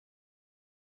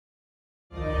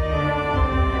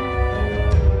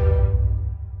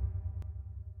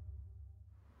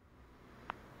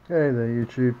Hey there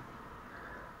YouTube.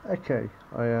 Okay,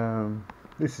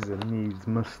 this is a needs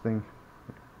must thing.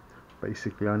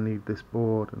 Basically I need this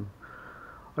board and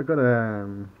I got a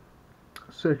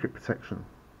circuit protection.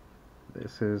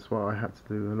 This is what I had to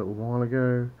do a little while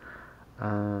ago,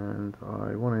 and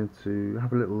I wanted to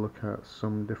have a little look at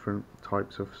some different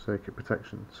types of circuit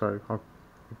protection. So I've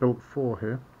built 4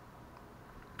 here.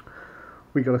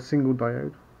 We got a single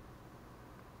diode,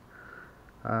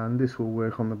 and this will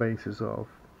work on the basis of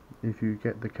if you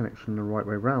get the connection the right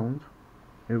way round,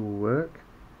 it will work.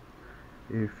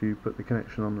 If you put the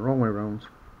connection on the wrong way round,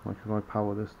 like if I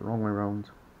power this the wrong way round,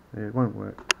 it won't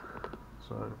work.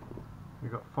 So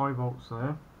we've got 5 volts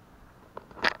there.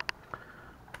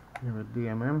 We have a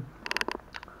DMM, and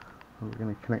we're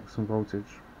going to connect some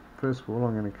voltage. First of all,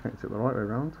 I'm going to connect it the right way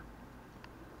round.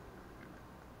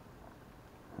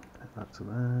 Connect that to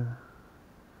there.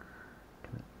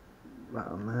 Connect that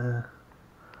on there.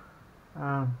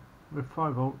 With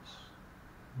 5 volts,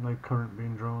 no current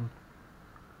being drawn.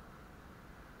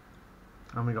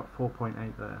 And we got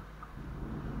 4.8 there.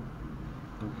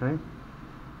 Okay.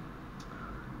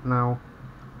 Now,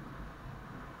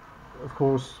 of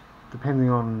course, depending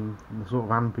on the sort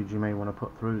of ampage you may want to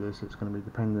put through this, it's going to be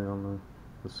dependent on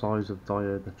the size of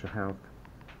diode that you have.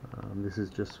 This is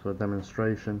just for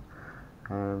demonstration,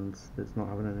 and it's not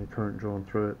having any current drawn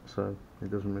through it, so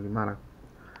it doesn't really matter.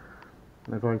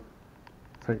 And if I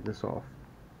take this off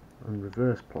and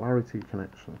reverse polarity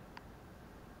connection,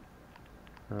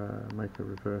 make a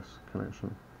reverse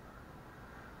connection,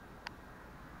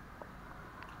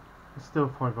 it's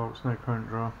still 5 volts, no current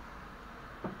draw,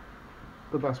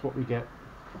 but that's what we get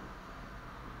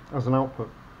as an output.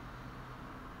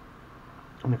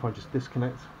 And if I just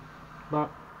disconnect that,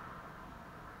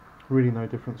 really no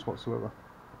difference whatsoever.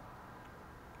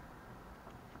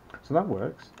 So that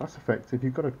works, that's effective.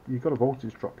 You've got a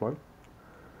voltage drop low,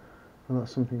 and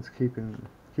that's something to keep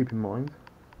in mind.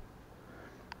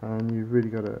 And you've really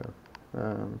got to,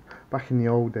 back in the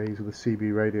old days of the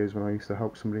CB radios, when I used to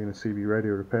help somebody in a CB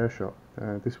radio repair shop,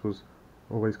 this was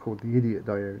always called the idiot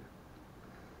diode.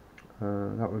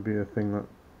 That would be a thing that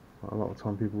a lot of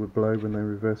time people would blow when they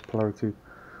reverse polarity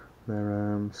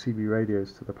their CB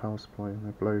radios to the power supply, and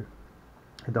they blow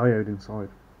a diode inside.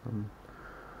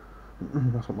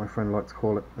 That's what my friend liked to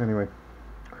call it. Anyway,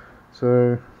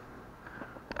 so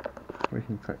we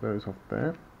can take those off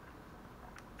there.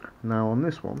 Now on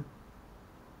this one,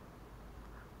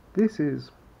 this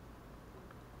is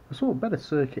a sort of better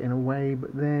circuit in a way,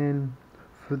 but then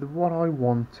for what I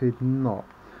wanted, not.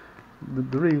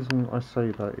 The reason I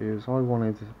say that is I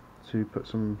wanted to put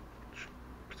some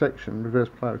protection, reverse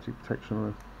polarity protection,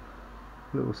 on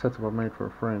a little setup I made for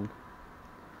a friend,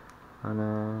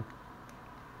 and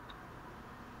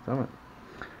damn it,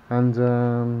 and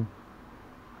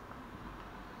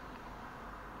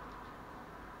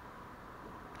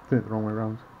did it the wrong way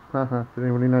around. Haha, did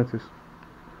anybody notice?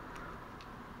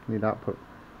 Need output.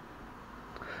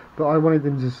 But I wanted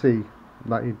him to see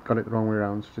that he'd got it the wrong way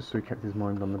around, just so he kept his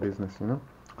mind on the business, you know.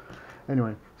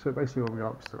 Anyway, so basically what we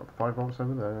got, we still got the 5 volts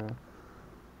over there.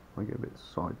 I get a bit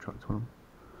sidetracked when I'm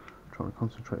trying to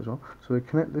concentrate as well. So we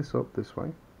connect this up this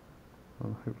way,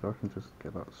 and hopefully I can just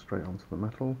get that straight onto the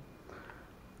metal.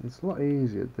 It's a lot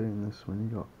easier doing this when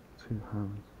you've got 2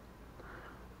 hands.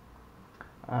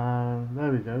 And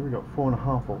there we go, we got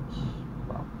 4.5 volts,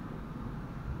 well,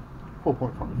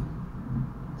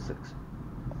 4.5, 6.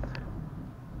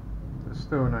 There's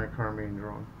still no current being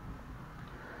drawn.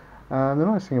 And the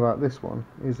nice thing about this one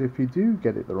is if you do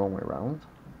get it the wrong way around,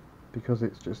 because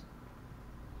it's just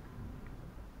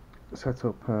set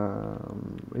up,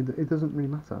 it doesn't really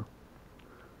matter.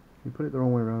 If you put it the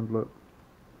wrong way around, look,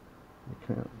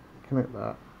 you connect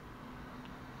that,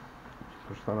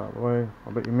 push that out of the way.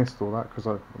 I bet you missed all that because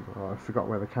I forgot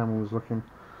where the camera was looking.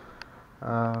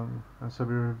 And so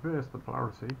we reverse the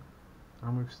polarity,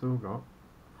 and we've still got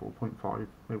 4.5.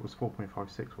 It was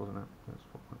 4.56, wasn't it? It's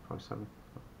 4.57.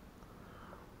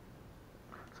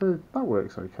 So that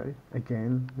works okay.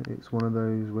 Again, it's one of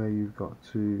those where you've got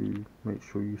to make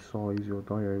sure you size your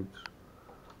diodes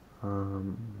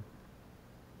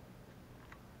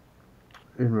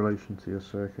in relation to your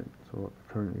circuit, so what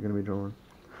current you're going to be drawing.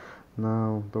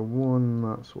 Now, the one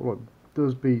that sort of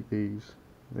does beat these,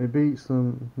 it beats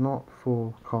them not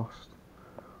for cost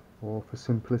or for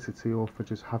simplicity or for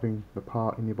just having the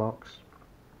part in your box.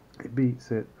 It beats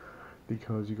it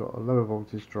because you've got a lower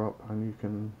voltage drop, and you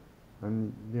can,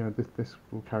 and you know, this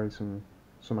will carry some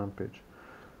ampage.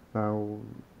 Now,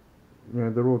 you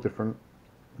know, they're all different,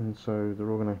 and so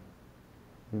they're all going to,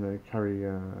 you know, carry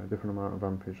a different amount of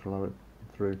ampage to allow it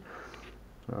through.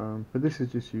 But this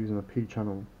is just using a P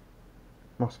channel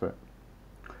MOSFET,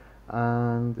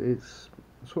 and it's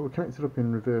sort of connected up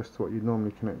in reverse to what you'd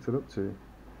normally connect it up to.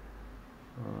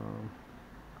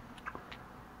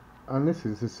 And this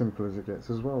is as simple as it gets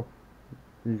as well.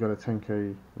 You've got a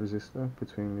 10k resistor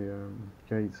between the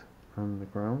gate and the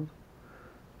ground.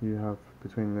 You have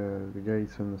between the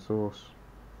gate and the source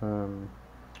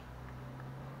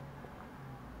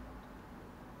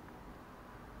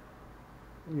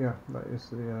yeah, that is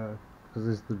the because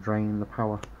this is the drain, the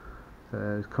power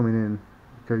is coming in,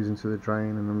 goes into the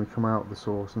drain, and then we come out the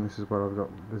source, and this is where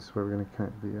this is where we're going to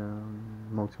connect the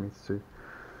multimeter to.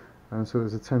 And so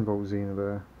there's a 10 volt Zener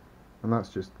there, and that's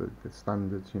just the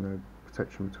standard, you know,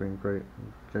 protection between gate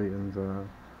and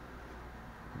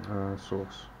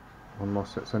source on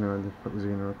MOSFETs anyway, and they put the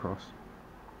Zener across.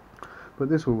 But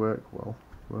this will work well.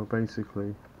 Well,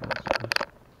 basically,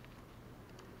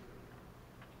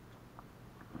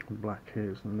 black here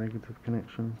is the negative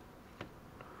connection,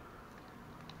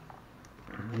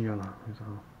 and yellow is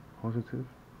our positive.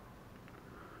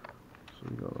 So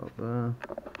we got that there.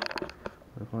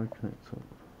 If I connect up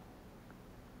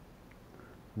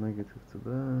negative to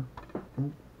there,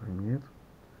 very weird,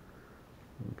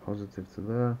 and positive to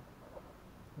there,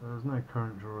 there's no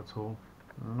current draw at all.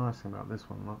 And the nice thing about this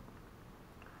one, look,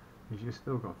 is you've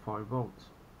still got 5 volts.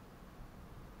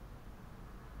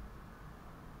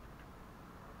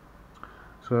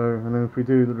 So, and then if we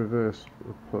do the reverse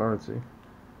polarity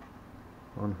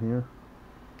on here,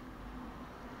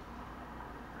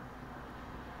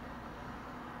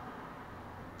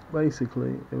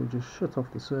 basically it will just shut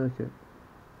off the circuit.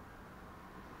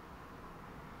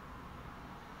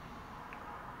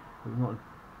 It's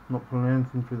not pulling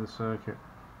anything through the circuit,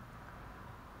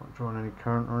 not drawing any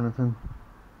current or anything.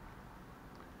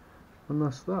 And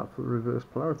that's that for the reverse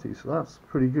polarity. So that's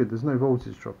pretty good. There's no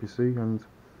voltage drop, you see, and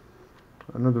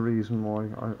another reason why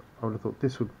I would have thought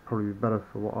this would probably be better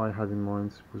for what I had in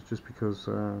mind was just because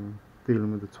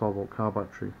dealing with the 12 volt car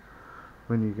battery,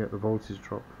 when you get the voltage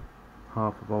drop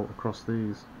half a volt across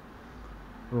these,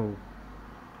 well,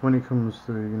 when it comes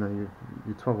to, you know,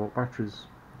 your 12 volt batteries,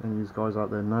 and these guys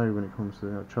out there know when it comes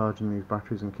to charging these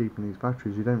batteries and keeping these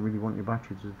batteries, you don't really want your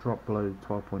battery to drop below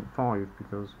 12.5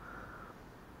 because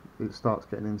it starts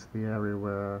getting into the area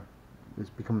where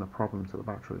it's becoming a problem to the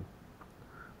battery.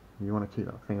 You want to keep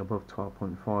that thing above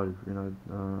 12.5, you know,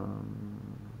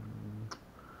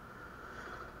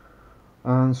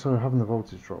 and so having the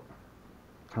voltage drop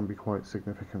can be quite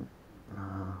significant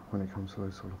when it comes to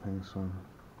those sort of things. So,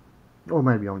 or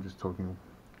maybe I'm just talking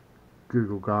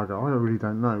Google Gaga, I really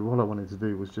don't know. All I wanted to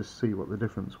do was just see what the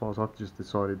difference was. I've just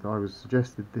decided, I was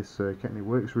suggested this circuit, and it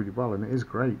works really well, and it is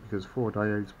great because 4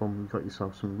 diodes, boom, you've got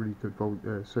yourself some really good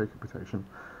circuit protection,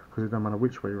 because it don't matter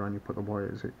which way around you put the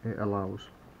wires, it allows.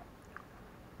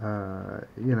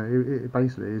 You know, it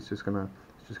basically is just gonna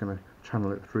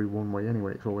channel it through one way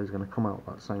anyway. It's always going to come out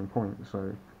that same point, so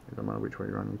it doesn't matter which way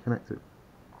around you connect it.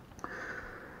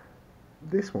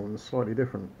 This one's slightly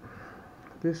different.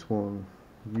 This one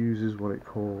uses what it's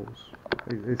called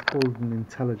an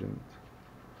intelligent.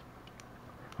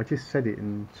 I just said it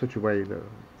in such a way that it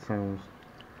sounds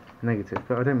negative,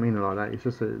 but I don't mean it like that. It's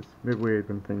just that it's a bit weird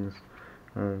when things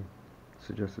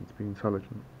suggested to be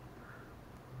intelligent.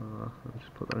 I'll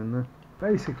just put that in there.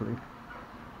 Basically,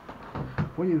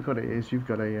 what you've got you've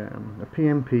got a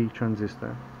PNP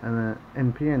transistor and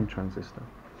an NPN transistor,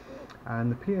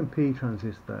 and the PNP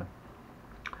transistor,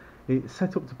 it's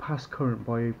set up to pass current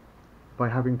by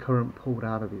having current pulled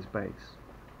out of its base.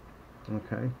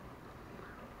 Okay.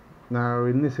 Now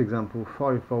in this example,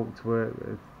 5 volts where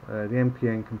the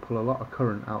NPN can pull a lot of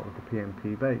current out of the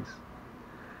PNP base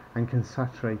and can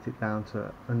saturate it down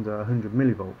to under 100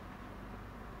 millivolt.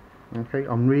 Okay,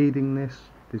 I'm reading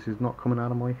this. This is not coming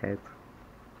out of my head.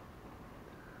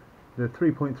 The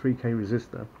 3.3k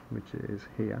resistor, which is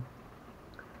here,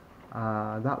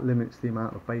 that limits the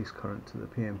amount of base current to the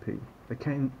PNP. The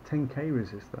 10k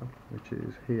resistor, which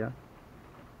is here,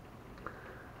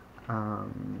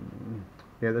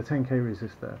 yeah, the 10k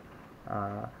resistor,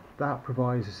 that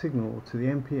provides a signal to the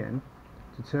NPN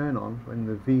to turn on when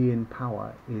the V in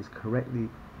power is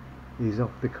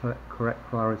of the correct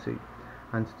polarity,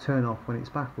 and to turn off when it's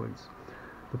backwards.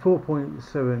 The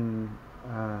 4.7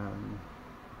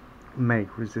 meg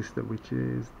resistor, which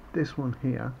is this one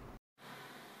here.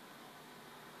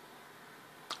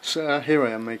 So here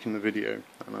I am making the video,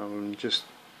 and I'm just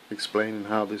explaining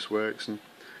how this works, and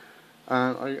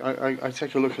I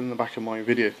take a look in the back of my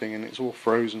video thing, and it's all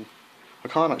frozen. I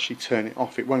can't actually turn it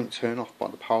off. It won't turn off by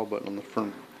the power button on the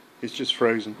front. It's just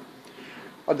frozen.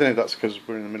 I don't know if that's because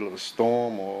we're in the middle of a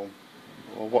storm or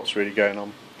what's really going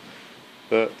on.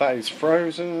 But that is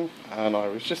frozen, and I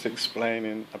was just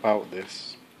explaining about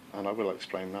this, and I will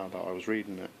explain now that I was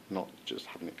reading it, not just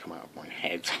having it come out of my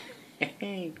head.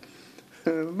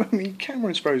 My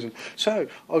camera's frozen. So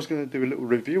I was going to do a little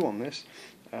review on this,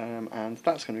 and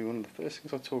that's going to be one of the first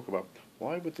things I talk about.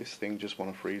 Why would this thing just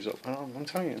want to freeze up? And I'm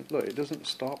telling you, look, it doesn't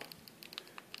stop.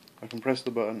 I can press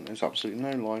the button, there's absolutely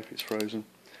no life, it's frozen.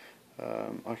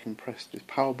 I can press this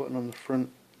power button on the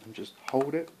front and just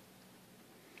hold it.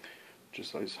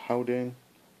 Just like hold in,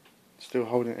 still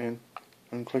holding it in,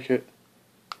 unclick it,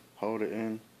 hold it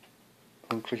in,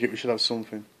 unclick it, we should have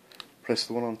something. Press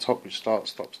the one on top which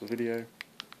stops the video.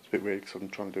 It's a bit weird because I'm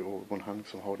trying to do it all with one hand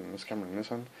because I'm holding this camera in this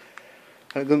hand.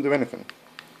 And it doesn't do anything.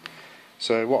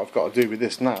 So what I've got to do with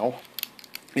this now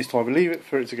is to either leave it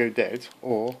for it to go dead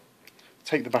or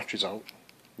take the battery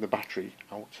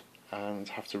out and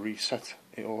have to reset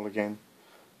it all again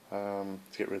to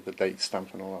get rid of the date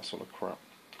stamp and all that sort of crap.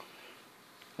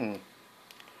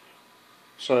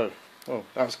 So, oh,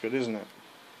 that's good, isn't it?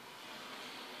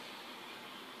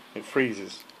 It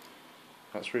freezes.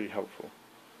 That's really helpful.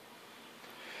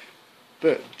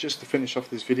 But just to finish off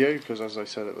this video, because as I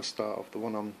said at the start of the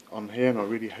one I'm on here, and I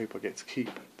really hope I get to keep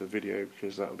the video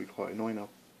because that would be quite annoying. I'll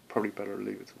probably better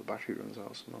leave it till the battery runs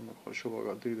out, so I'm not quite sure what I've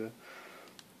got to do there.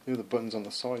 The other buttons on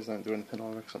the sides don't do anything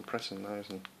either because I'm pressing those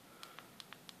and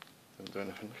don't do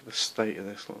anything. Look at the state of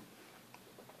this one.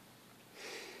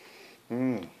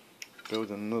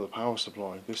 Building another power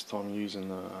supply, this time using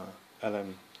the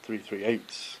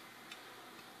LM338s,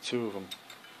 2 of them.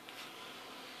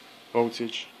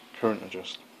 Voltage, current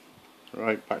adjust.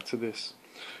 Right, back to this.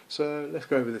 So let's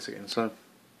go over this again. So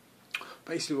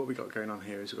basically what we got going on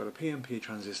here is we've got a PNP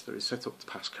transistor is set up to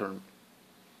pass current,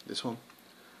 this one,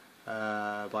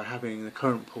 by having the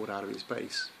current pulled out of its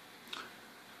base.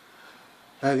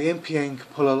 The NPN can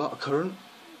pull a lot of current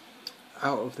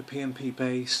out of the PNP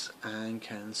base and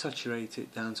can saturate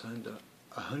it down to under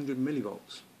 100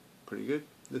 millivolts. Pretty good.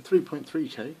 The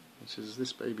 3.3K, which is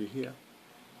this baby here,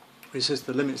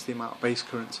 resistor limits the amount of base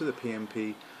current to the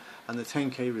PNP, and the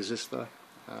 10K resistor,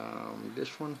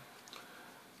 this one,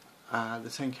 the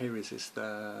 10K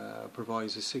resistor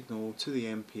provides a signal to the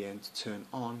NPN to turn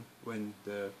on when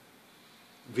the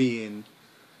V in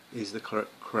is the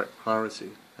correct polarity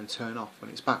and turn off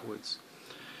when it's backwards.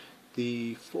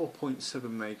 The 4.7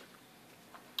 meg,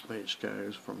 which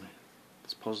goes from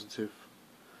this positive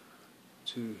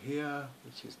to here,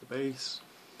 which is the base,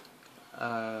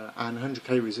 and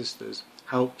 100k resistors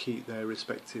help keep their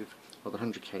respective, or the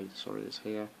 100k, sorry, is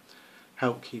here,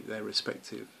 help keep their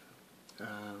respective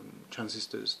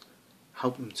transistors,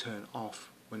 help them turn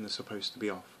off when they're supposed to be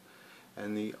off.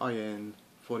 And the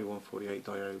IN4148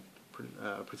 diode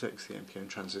protects the NPN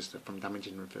transistor from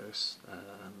damaging reverse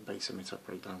base emitter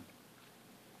breakdown.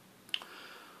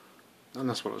 And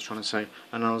that's what I was trying to say,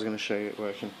 and I was going to show you it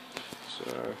working.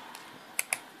 So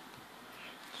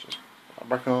it's just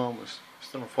back on, we're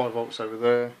still on 5 volts over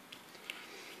there,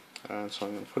 and so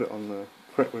I'm going to put it on the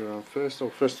correct way around first.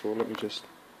 First of all, let me just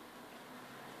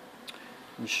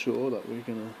ensure that we're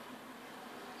going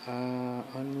to,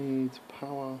 I need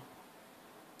power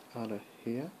out of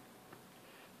here,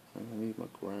 and I need my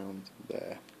ground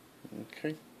there.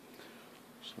 Okay,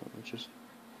 so I'll just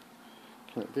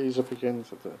connect these up again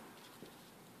to the,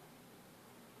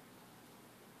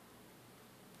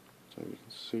 so you can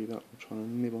see that I'm trying to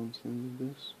nib onto the end of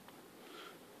this.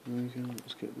 There we go,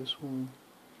 let's get this one.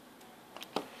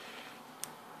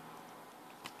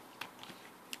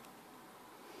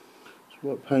 It's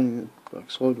like painting it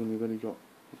backside when you've only got,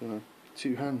 you know,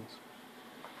 2 hands.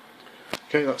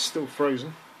 Okay, that's still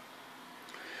frozen.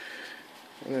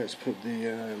 Let's put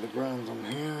the ground on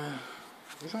here.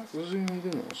 Is that zoomed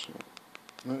in actually?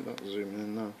 No, that's zooming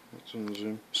in now. That's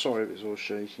unzoom. Sorry if it's all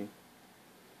shaky.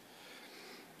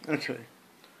 Okay,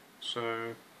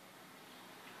 so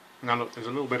now look, there's a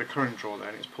little bit of current draw there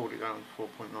and it's pulled it down to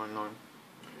 4.99.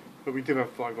 But we did have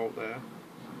 5 volt there.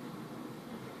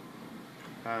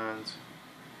 And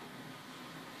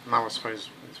now I suppose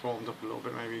it's warmed up a little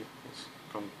bit, maybe it's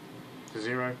gone to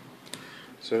 0.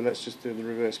 So let's just do the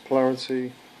reverse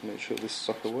polarity, make sure this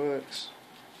sucker works.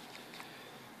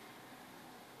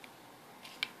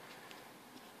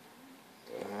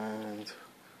 And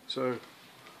so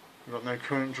we've got no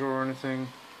current draw or anything,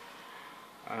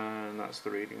 and that's the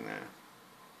reading there.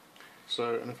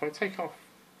 So, and if I take off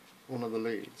one of the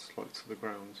leads, like to the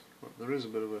ground, look, there is a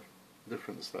bit of a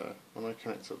difference there. When I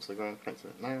connect it up to the ground, connect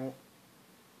it now,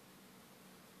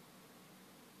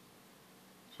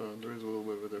 so there is a little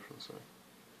bit of a difference there.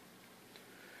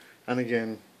 And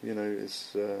again, you know,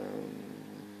 it's the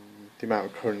amount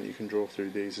of current you can draw through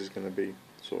these is going to be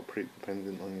sort of pretty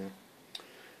dependent on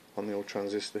on the old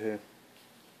transistor here.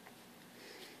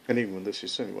 And even with this, you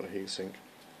certainly want a heatsink,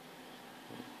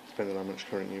 depending on how much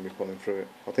current you'll be pulling through it.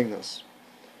 I think it's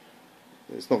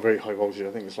not very high voltage.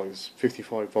 I think it's like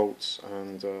 55 volts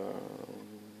and so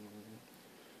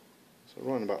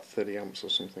around about 30 amps or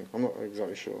something. I'm not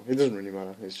exactly sure. It doesn't really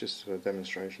matter. It's just a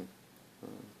demonstration,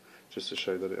 just to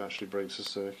show that it actually breaks the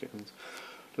circuit and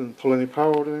doesn't pull any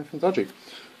power or do anything dodgy.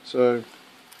 So,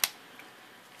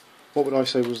 what would I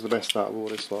say was the best out of all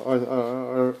this lot?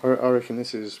 I reckon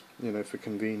this is, you know, for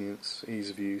convenience, ease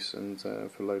of use, and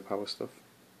for low power stuff.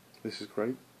 This is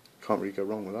great. Can't really go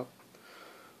wrong with that.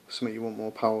 Something you want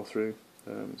more power through,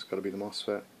 it's got to be the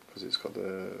MOSFET, because it's got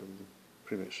the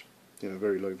pretty much, you know,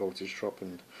 very low voltage drop,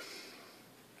 and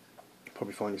you'll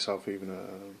probably find yourself even a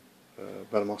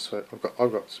better MOSFET.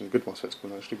 I've got some good MOSFETs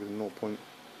coming actually with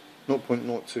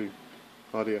 0.02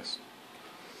 RDS.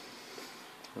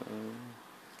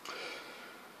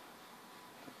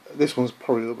 This one's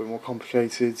probably a little bit more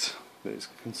complicated. It's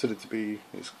considered to be,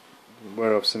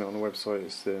 where I've seen it on the website,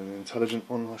 it's an intelligent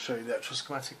one. I'll show you the actual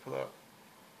schematic for that.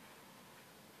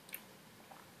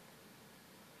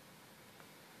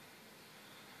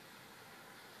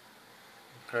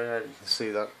 Okay, you can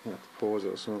see that. You have to pause it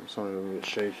or something, something a little bit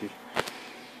shaky.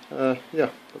 Yeah,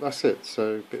 but that's it.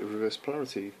 So, a bit of reverse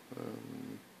polarity.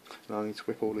 Now I need to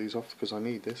whip all these off because I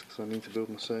need this, because I need to build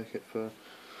my circuit for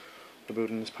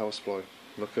building this power supply.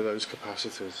 Look at those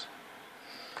capacitors.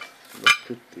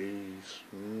 Look at these.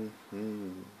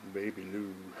 Baby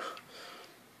Lou.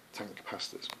 Tank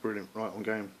capacitors. Brilliant. Right, on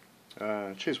game.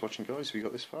 Cheers for watching, guys, if you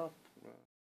got this far.